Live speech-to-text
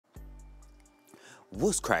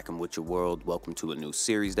What's cracking with your world? Welcome to a new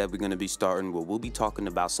series that we're going to be starting where we'll be talking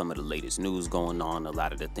about some of the latest news going on, a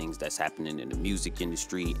lot of the things that's happening in the music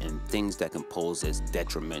industry, and things that can pose as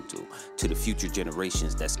detrimental to the future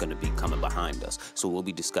generations that's going to be coming behind us. So we'll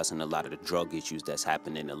be discussing a lot of the drug issues that's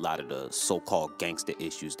happening, a lot of the so-called gangster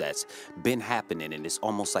issues that's been happening, and it's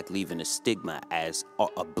almost like leaving a stigma as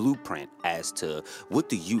a blueprint as to what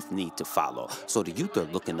the youth need to follow. So the youth are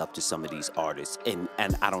looking up to some of these artists, and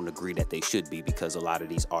I don't agree that they should be, because a lot of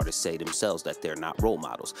these artists say themselves that they're not role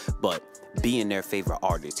models, but being their favorite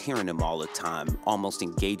artist, hearing them all the time, almost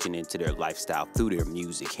engaging into their lifestyle through their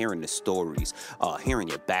music, hearing the stories, hearing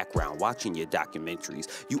your background, watching your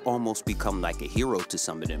documentaries, you almost become like a hero to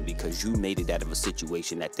some of them because you made it out of a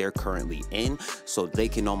situation that they're currently in, so they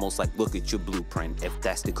can almost like look at your blueprint if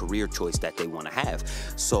that's the career choice that they want to have.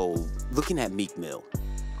 So looking at Meek Mill,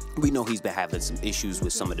 we know he's been having some issues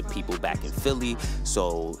with some of the people back in Philly,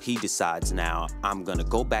 so he decides now, I'm gonna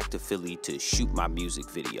go back to Philly to shoot my music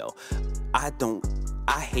video.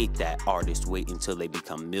 I hate that artists wait until they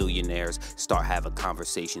become millionaires, start having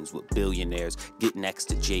conversations with billionaires, get next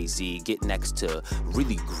to Jay-Z, get next to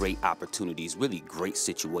really great opportunities, really great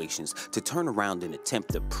situations, to turn around and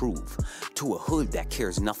attempt to prove to a hood that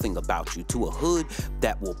cares nothing about you, to a hood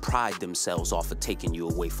that will pride themselves off of taking you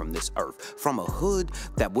away from this earth, from a hood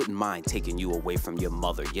that wouldn't mind taking you away from your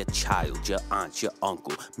mother, your child, your aunt, your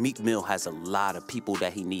uncle. Meek Mill has a lot of people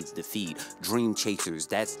that he needs to feed. Dream chasers,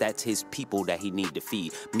 that's his people that he needs to feed.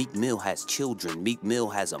 Meek Mill has children. Meek Mill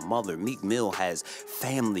has a mother. Meek Mill has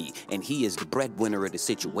family, and he is the breadwinner of the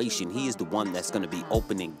situation. He is the one that's going to be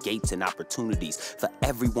opening gates and opportunities for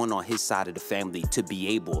everyone on his side of the family to be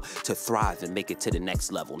able to thrive and make it to the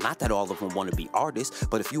next level. Not that all of them want to be artists,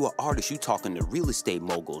 but if you're an artist, you're talking to real estate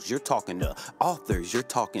moguls, you're talking to authors, you're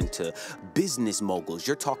talking to business moguls,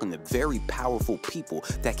 you're talking to very powerful people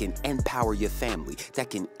that can empower your family, that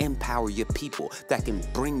can empower your people, that can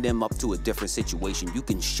bring them up to a different situation. You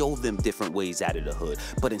can show them different ways out of the hood,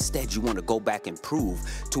 but instead you want to go back and prove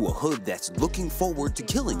to a hood that's looking forward to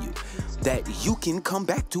killing you that you can come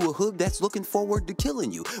back to a hood that's looking forward to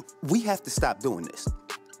killing you. We have to stop doing this.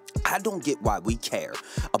 I don't get why we care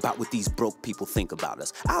about what these broke people think about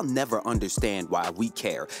us. I'll never understand why we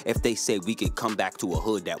care if they say we could come back to a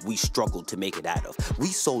hood that we struggled to make it out of. We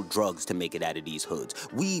sold drugs to make it out of these hoods.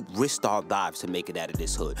 We risked our lives to make it out of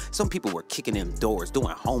this hood. Some people were kicking in doors, doing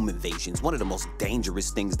home invasions, one of the most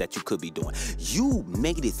dangerous things that you could be doing. You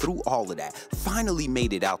made it through all of that, finally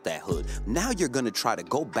made it out that hood. Now you're gonna try to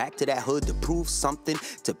go back to that hood to prove something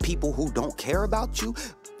to people who don't care about you?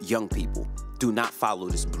 Young people, do not follow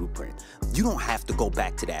this blueprint. You don't have to go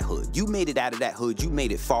back to that hood. You made it out of that hood. You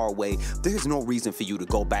made it far away. There's no reason for you to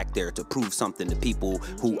go back there to prove something to people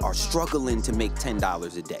who are struggling to make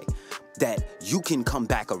 $10 a day, that you can come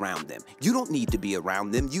back around them. You don't need to be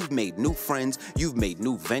around them. You've made new friends. You've made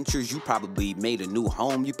new ventures. You probably made a new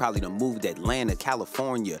home. You probably done moved to Atlanta,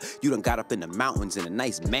 California. You done got up in the mountains in a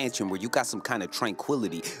nice mansion where you got some kind of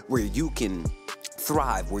tranquility, where you can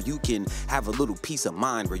thrive, where you can have a little peace of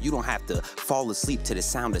mind, where you don't have to fall asleep to the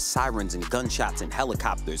sound of sirens and gunshots and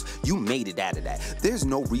helicopters. You made it out of that. There's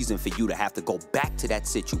no reason for you to have to go back to that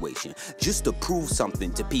situation just to prove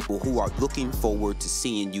something to people who are looking forward to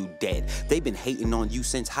seeing you dead. They've been hating on you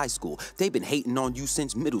since high school. They've been hating on you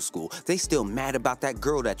since middle school. They still mad about that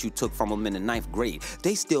girl that you took from them in the 9th grade.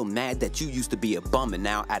 They still mad that you used to be a bum, and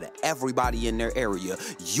now out of everybody in their area,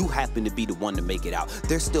 you happen to be the one to make it out.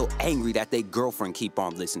 They're still angry that their girlfriend keep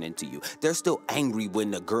on listening to you. They're still angry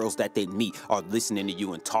when the girls that they meet are listening to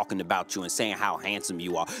you and talking about you and saying how handsome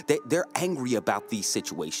you are. They're angry about these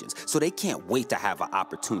situations, so they can't wait to have an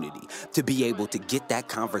opportunity to be able to get that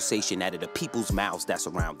conversation out of the people's mouths that's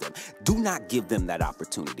around them. Do not give them that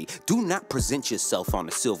opportunity. Do not present yourself on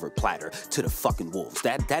a silver platter to the fucking wolves.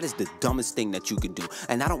 That is the dumbest thing that you can do,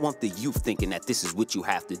 and I don't want the youth thinking that this is what you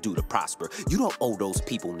have to do to prosper. You don't owe those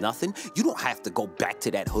people nothing. You don't have to go back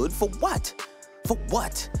to that hood. For what? For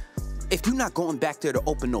what? If you're not going back there to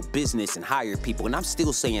open no business and hire people, and I'm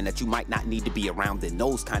still saying that you might not need to be around in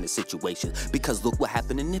those kind of situations, because look what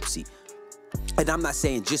happened in Nipsey. And I'm not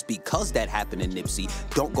saying just because that happened in Nipsey,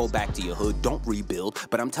 don't go back to your hood, don't rebuild.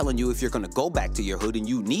 But I'm telling you, if you're gonna go back to your hood and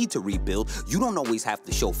you need to rebuild, you don't always have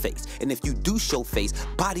to show face. And if you do show face,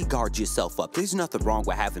 bodyguard yourself up. There's nothing wrong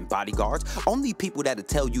with having bodyguards. Only people that'll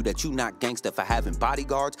tell you that you not gangster for having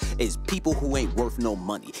bodyguards is people who ain't worth no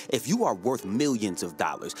money. If you are worth millions of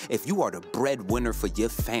dollars, if you are the breadwinner for your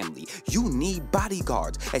family, you need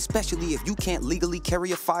bodyguards, especially if you can't legally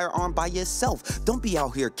carry a firearm by yourself. Don't be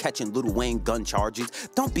out here catching Lil Wayne gun gun charges.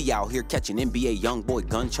 Don't be out here catching NBA YoungBoy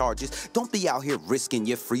gun charges. Don't be out here risking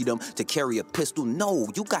your freedom to carry a pistol. No,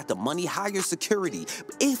 you got the money, hire security.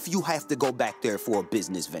 If you have to go back there for a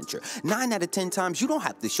business venture, 9 out of 10 times you don't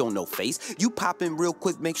have to show no face. You pop in real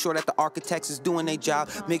quick, make sure that the architects is doing their job,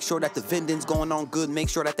 make sure that the vending's going on good, make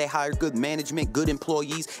sure that they hire good management, good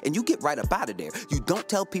employees, and you get right up out of there. You don't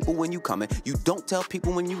tell people when you coming, you don't tell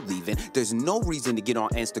people when you leaving. There's no reason to get on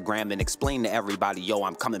Instagram and explain to everybody, yo,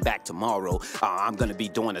 I'm coming back tomorrow. I'm gonna be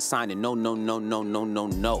doing a signing. No.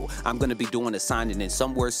 I'm gonna be doing a signing in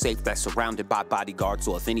somewhere safe that's surrounded by bodyguards.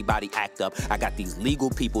 So if anybody act up, I got these legal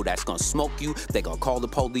people that's gonna smoke you. They gonna call the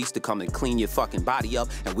police to come and clean your fucking body up,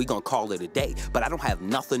 and we gonna call it a day. But I don't have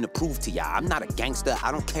nothing to prove to y'all. I'm not a gangster.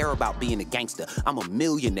 I don't care about being a gangster. I'm a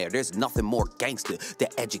millionaire. There's nothing more gangster than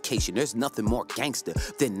education. There's nothing more gangster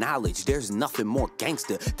than knowledge. There's nothing more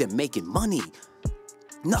gangster than making money.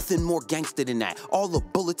 Nothing more gangster than that. All the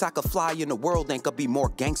bullets I could fly in the world ain't gonna be more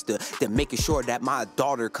gangster than making sure that my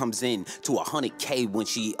daughter comes in to 100K when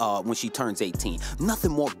she turns 18.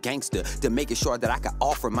 Nothing more gangster than making sure that I can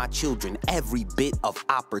offer my children every bit of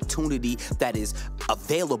opportunity that is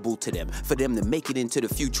available to them for them to make it into the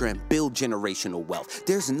future and build generational wealth.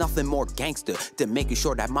 There's nothing more gangster than making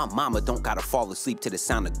sure that my mama don't gotta fall asleep to the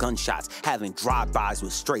sound of gunshots, having drive-bys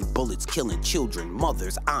with stray bullets killing children,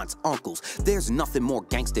 mothers, aunts, uncles. There's nothing more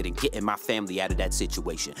gangster than getting my family out of that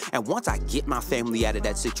situation. And once I get my family out of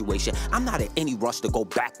that situation, I'm not in any rush to go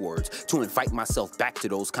backwards to invite myself back to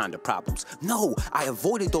those kind of problems. No, I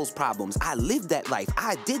avoided those problems. I lived that life.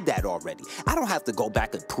 I did that already. I don't have to go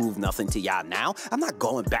back and prove nothing to y'all now. I'm not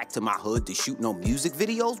going back to my hood to shoot no music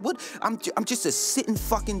videos. What? I'm just a sitting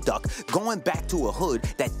fucking duck going back to a hood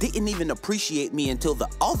that didn't even appreciate me until the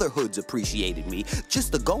other hoods appreciated me,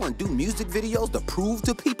 just to go and do music videos to prove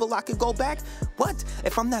to people I could go back? What?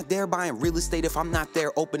 If I'm not there buying real estate, if I'm not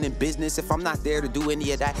there opening business, if I'm not there to do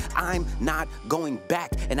any of that, I'm not going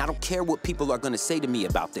back. And I don't care what people are going to say to me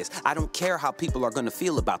about this. I don't care how people are going to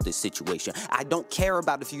feel about this situation. I don't care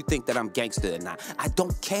about if you think that I'm gangster or not. I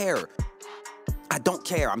don't care. I don't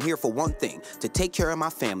care. I'm here for one thing, to take care of my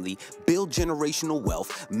family, build generational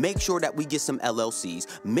wealth, make sure that we get some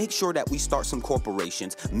LLCs, make sure that we start some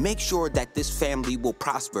corporations, make sure that this family will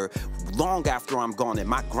prosper long after I'm gone and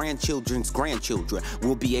my grandchildren's grandchildren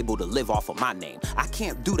will be able to live off of my name. I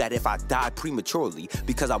can't do that if I die prematurely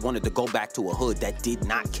because I wanted to go back to a hood that did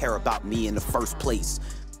not care about me in the first place.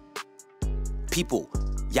 People,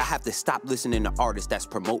 y'all have to stop listening to artists that's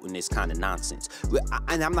promoting this kind of nonsense.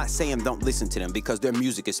 And I'm not saying don't listen to them because their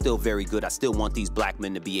music is still very good. I still want these black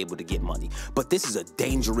men to be able to get money. But this is a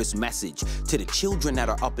dangerous message to the children that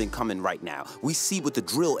are up and coming right now. We see what the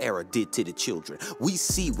drill era did to the children. We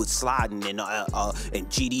see what sliding and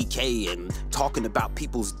GDK and talking about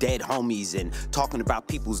people's dead homies and talking about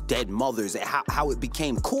people's dead mothers and how it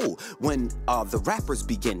became cool when the rappers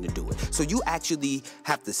begin to do it. So you actually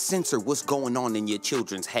have to censor what's going on in your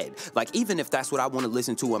children's head. Like, even if that's what I want to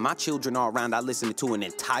listen to when my children are around, I listen to an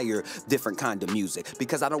entire different kind of music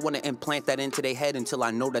because I don't want to implant that into their head until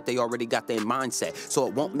I know that they already got their mindset. So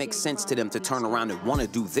it won't make sense to them to turn around and want to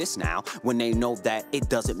do this now when they know that it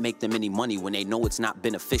doesn't make them any money, when they know it's not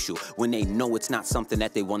beneficial, when they know it's not something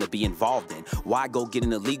that they want to be involved in. Why go get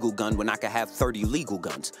an illegal gun when I could have 30 legal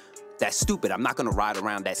guns? That's stupid. I'm not gonna ride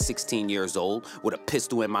around at 16 years old with a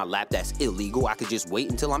pistol in my lap. That's illegal. I could just wait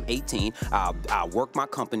until I'm 18. I'll work my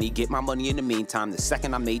company, get my money in the meantime. The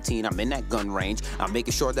second I'm 18, I'm in that gun range. I'm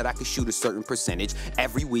making sure that I can shoot a certain percentage.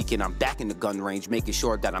 Every weekend, I'm back in the gun range, making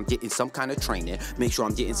sure that I'm getting some kind of training, make sure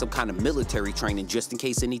I'm getting some kind of military training just in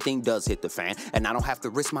case anything does hit the fan, and I don't have to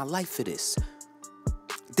risk my life for this.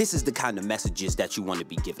 This is the kind of messages that you want to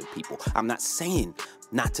be giving people. I'm not saying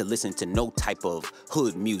not to listen to no type of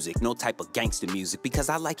hood music, no type of gangster music, because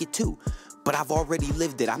I like it too. But I've already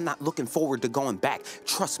lived it. I'm not looking forward to going back.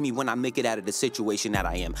 Trust me when I make it out of the situation that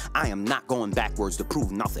I am not going backwards to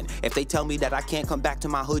prove nothing. If they tell me that I can't come back to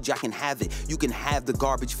my hood, y'all can have it. You can have the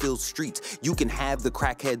garbage-filled streets. You can have the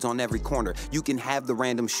crackheads on every corner. You can have the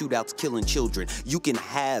random shootouts killing children. You can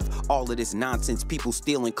have all of this nonsense, people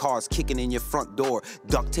stealing cars, kicking in your front door,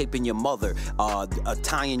 duct taping your mother,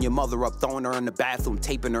 tying your mother up, throwing her in the bathroom,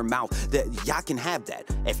 taping her mouth. Y'all can have that.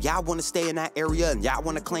 If y'all want to stay in that area and y'all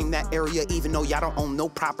want to claim that area, even though y'all don't own no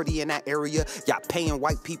property in that area, y'all paying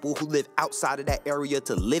white people who live outside of that area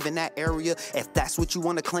to live in that area. If that's what you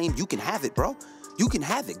want to claim, you can have it, bro. You can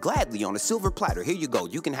have it gladly on a silver platter. Here you go.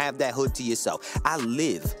 You can have that hood to yourself. I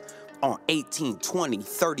live on 18, 20,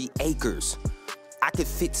 30 acres I could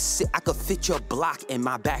fit your block in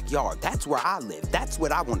my backyard. That's where I live. That's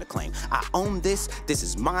what I want to claim. I own this. This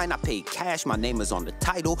is mine. I paid cash. My name is on the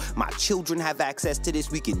title. My children have access to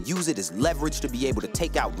this. We can use it as leverage to be able to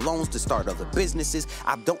take out loans to start other businesses.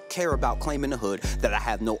 I don't care about claiming the hood that I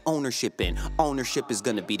have no ownership in. Ownership is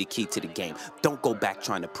going to be the key to the game. Don't go back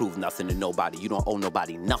trying to prove nothing to nobody. You don't owe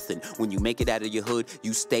nobody nothing. When you make it out of your hood,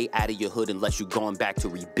 you stay out of your hood unless you're going back to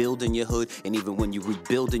rebuilding your hood. And even when you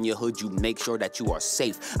rebuild in your hood, you make sure that you are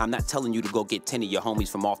safe. I'm not telling you to go get 10 of your homies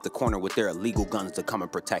from off the corner with their illegal guns to come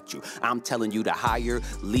and protect you. I'm telling you to hire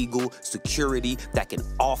legal security that can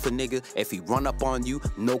off a nigga. If he run up on you,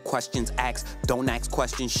 no questions asked. Don't ask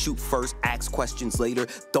questions, shoot first, ask questions later.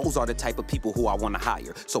 Those are the type of people who I want to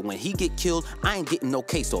hire. So when he get killed, I ain't getting no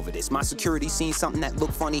case over this. My security seen something that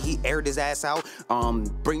looked funny. He aired his ass out.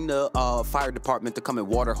 Bring the fire department to come and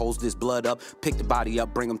water hose this blood up, pick the body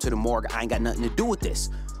up, bring him to the morgue. I ain't got nothing to do with this.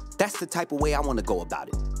 That's the type of way I want to go about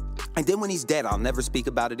it. And then when he's dead, I'll never speak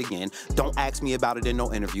about it again. Don't ask me about it in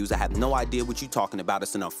no interviews. I have no idea what you're talking about.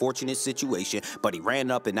 It's an unfortunate situation, but he ran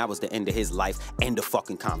up and that was the end of his life. End of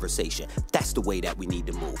fucking conversation. That's the way that we need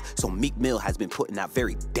to move. So Meek Mill has been putting out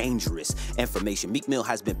very dangerous information. Meek Mill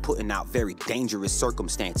has been putting out very dangerous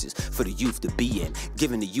circumstances for the youth to be in.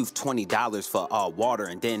 Giving the youth $20 for water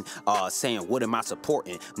and then saying, what am I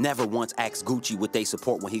supporting? Never once asked Gucci what they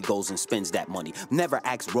support when he goes and spends that money. Never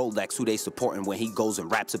asked Rolex who they supporting when he goes and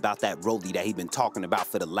raps about that Rollie that he been talking about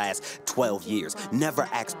for the last 12 years. Never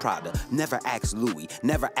asked Prada, never asked Louis,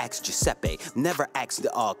 never asked Giuseppe, never asked the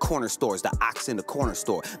corner stores, the ox in the corner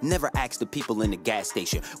store, never asked the people in the gas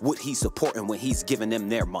station what he's supporting when he's giving them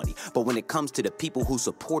their money. But when it comes to the people who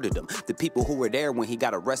supported him, the people who were there when he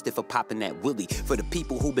got arrested for popping that Willie, for the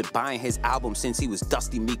people who've been buying his album since he was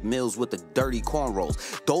Dusty Meek Mills with the dirty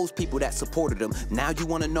cornrows, those people that supported him, now you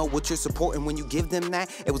want to know what you're supporting when you give them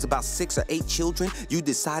that? It was about 6 or 8 children. You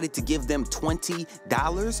decided to give them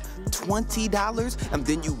 $20, and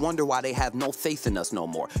then you wonder why they have no faith in us no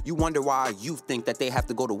more. You wonder why our youth think that they have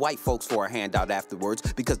to go to white folks for a handout afterwards,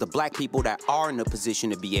 because the black people that are in a position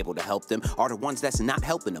to be able to help them are the ones that's not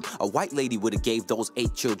helping them. A white lady would have gave those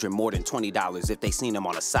 8 children more than $20 if they seen them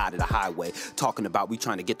on the side of the highway talking about, we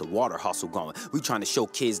trying to get the water hustle going. We trying to show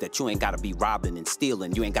kids that you ain't got to be robbing and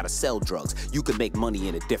stealing. You ain't got to sell drugs. You can make money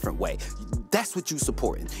in a different way. That's what you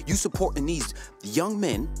supporting. You supporting these young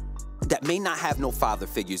men that may not have no father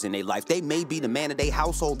figures in their life. They may be the man of their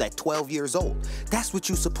household at 12 years old. That's what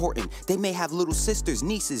you supporting. They may have little sisters,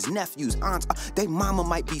 nieces, nephews, aunts. Their mama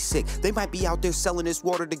might be sick. They might be out there selling this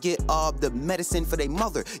water to get the medicine for their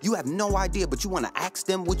mother. You have no idea, but you want to ask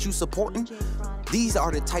them what you supporting? These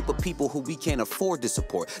are the type of people who we can't afford to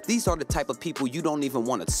support. These are the type of people you don't even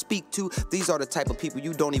want to speak to. These are the type of people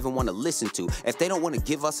you don't even want to listen to. If they don't want to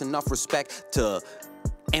give us enough respect to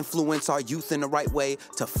influence our youth in the right way,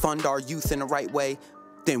 to fund our youth in the right way,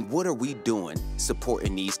 then what are we doing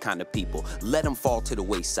supporting these kind of people? Let them fall to the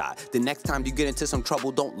wayside. The next time you get into some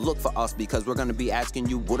trouble, don't look for us, because we're going to be asking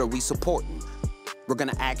you, what are we supporting? We're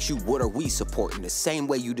gonna ask you, what are we supporting? The same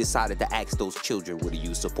way you decided to ask those children, what are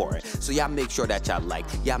you supporting? So y'all make sure that y'all like,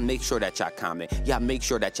 y'all make sure that y'all comment, y'all make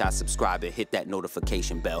sure that y'all subscribe and hit that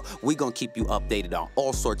notification bell. We're gonna keep you updated on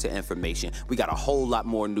all sorts of information. We got a whole lot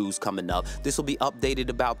more news coming up. This will be updated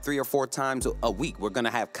about 3 or 4 times a week. We're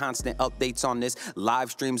gonna have constant updates on this,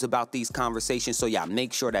 live streams about these conversations. So y'all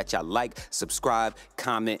make sure that y'all like, subscribe,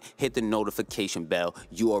 comment, hit the notification bell.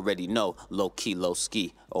 You already know, low key, low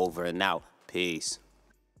ski, over and out. Peace.